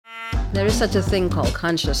There is such a thing called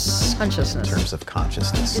consciousness. In terms of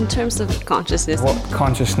consciousness. In terms of consciousness. What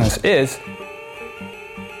consciousness is.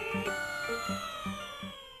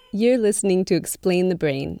 You're listening to Explain the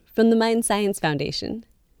Brain from the Mind Science Foundation.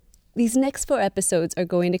 These next 4 episodes are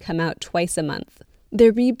going to come out twice a month.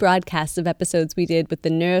 They're rebroadcasts of episodes we did with the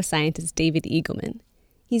neuroscientist David Eagleman.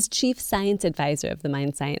 He's Chief Science Advisor of the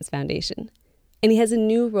Mind Science Foundation. And he has a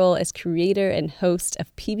new role as creator and host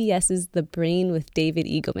of PBS's The Brain with David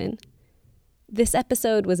Eagleman. This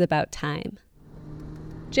episode was about time.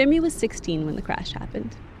 Jeremy was 16 when the crash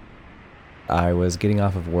happened. I was getting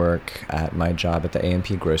off of work at my job at the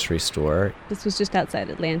A&P grocery store. This was just outside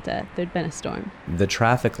Atlanta. There'd been a storm. The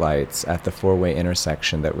traffic lights at the 4-way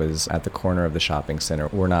intersection that was at the corner of the shopping center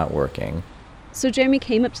were not working. So Jeremy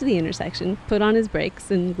came up to the intersection, put on his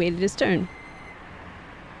brakes, and waited his turn.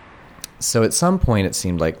 So at some point it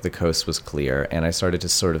seemed like the coast was clear, and I started to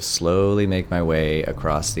sort of slowly make my way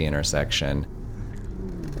across the intersection.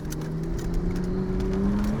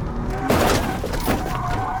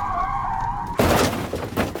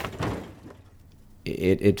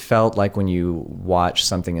 It felt like when you watch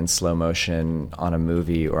something in slow motion on a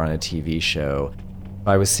movie or on a TV show.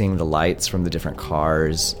 I was seeing the lights from the different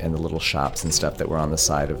cars and the little shops and stuff that were on the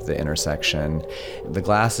side of the intersection. The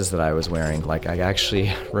glasses that I was wearing, like I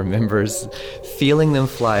actually remember feeling them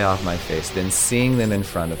fly off my face, then seeing them in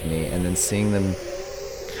front of me, and then seeing them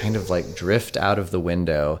kind of like drift out of the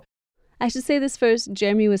window. I should say this first,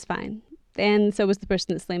 Jeremy was fine. And so was the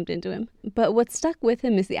person that slammed into him. But what stuck with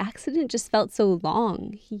him is the accident just felt so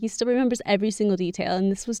long. He still remembers every single detail, and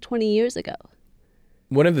this was 20 years ago.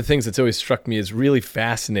 One of the things that's always struck me as really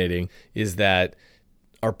fascinating is that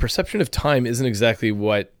our perception of time isn't exactly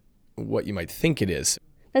what you might think it is.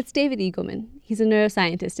 That's David Eagleman. He's a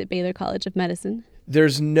neuroscientist at Baylor College of Medicine.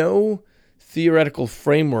 There's no theoretical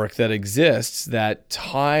framework that exists that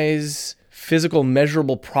ties physical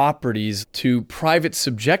measurable properties to private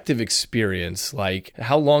subjective experience, like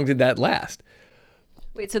how long did that last?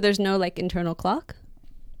 Wait, so there's no internal clock?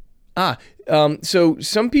 So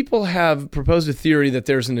some people have proposed a theory that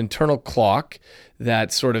there's an internal clock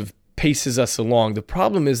that sort of paces us along. The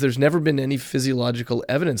problem is there's never been any physiological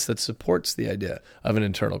evidence that supports the idea of an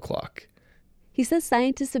internal clock. He says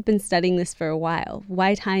scientists have been studying this for a while,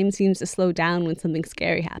 why time seems to slow down when something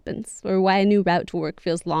scary happens, or why a new route to work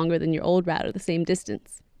feels longer than your old route or the same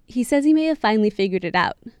distance. He says he may have finally figured it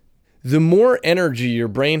out. The more energy your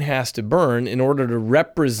brain has to burn in order to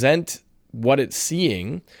represent what it's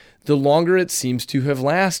seeing, the longer it seems to have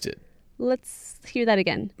lasted. Let's hear that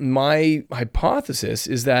again. My hypothesis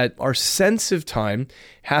is that our sense of time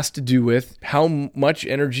has to do with how much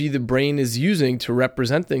energy the brain is using to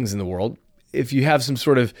represent things in the world. If you have some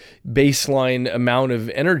sort of baseline amount of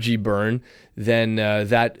energy burn, then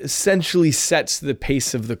that essentially sets the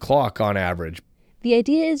pace of the clock on average. The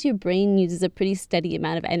idea is your brain uses a pretty steady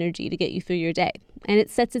amount of energy to get you through your day, and it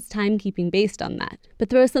sets its timekeeping based on that. But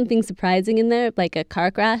throw something surprising in there, like a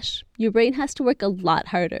car crash, your brain has to work a lot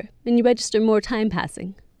harder, and you register more time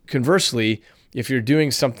passing. Conversely, if you're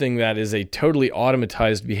doing something that is a totally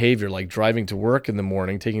automatized behavior, like driving to work in the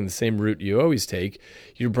morning, taking the same route you always take,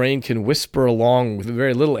 your brain can whisper along with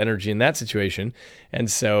very little energy in that situation, and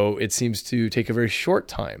so it seems to take a very short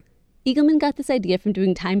time. Eagleman got this idea from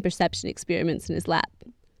doing time perception experiments in his lab.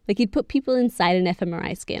 He'd put people inside an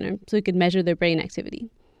fMRI scanner so he could measure their brain activity.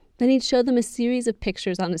 Then he'd show them a series of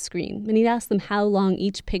pictures on a screen, and he'd ask them how long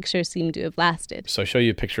each picture seemed to have lasted. So I show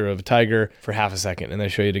you a picture of a tiger for half a second, and then I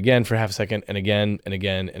show you it again for half a second, and again, and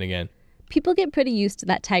again, and again. People get pretty used to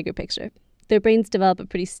that tiger picture. Their brains develop a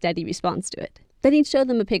pretty steady response to it. Then he'd show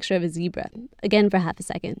them a picture of a zebra, again for half a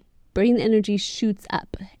second. Brain energy shoots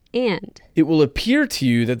up, and it will appear to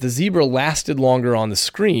you that the zebra lasted longer on the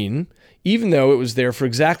screen, even though it was there for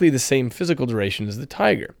exactly the same physical duration as the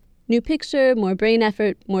tiger. New picture, more brain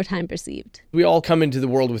effort, more time perceived. We all come into the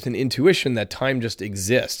world with an intuition that time just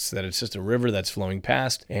exists, that it's just a river that's flowing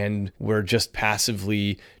past, and we're just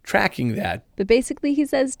passively tracking that. But basically, he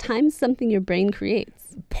says, time's something your brain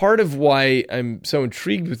creates. Part of why I'm so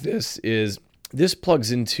intrigued with this is this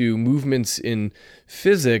plugs into movements in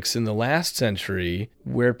physics in the last century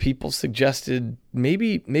where people suggested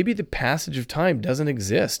maybe the passage of time doesn't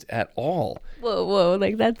exist at all. Whoa,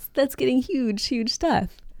 that's getting huge stuff.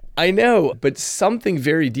 I know, but something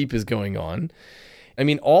very deep is going on. I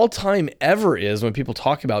mean, all time ever is, when people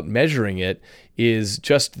talk about measuring it, is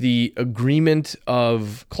just the agreement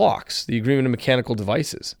of clocks, the agreement of mechanical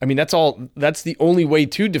devices. I mean, that's the only way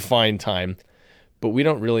to define time, but we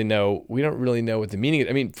don't really know what the meaning is.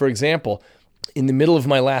 I mean, for example, in the middle of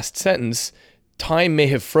my last sentence, time may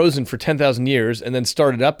have frozen for 10,000 years and then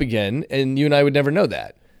started up again, and you and I would never know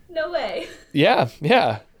that. No way. Yeah.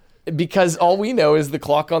 Because all we know is the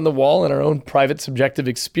clock on the wall and our own private subjective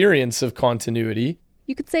experience of continuity.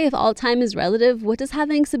 You could say if all time is relative, what does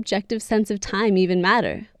having a subjective sense of time even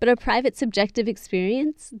matter? But our private subjective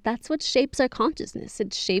experience, that's what shapes our consciousness.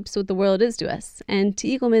 It shapes what the world is to us. And to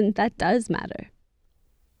Eagleman, that does matter.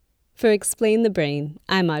 For Explain the Brain,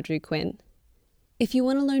 I'm Audrey Quinn. If you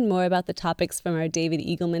want to learn more about the topics from our David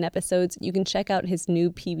Eagleman episodes, you can check out his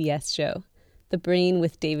new PBS show, The Brain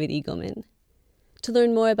with David Eagleman. To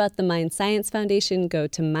learn more about the Mind Science Foundation, go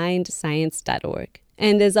to mindscience.org.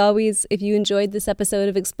 And as always, if you enjoyed this episode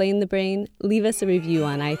of Explain the Brain, leave us a review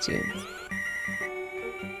on iTunes.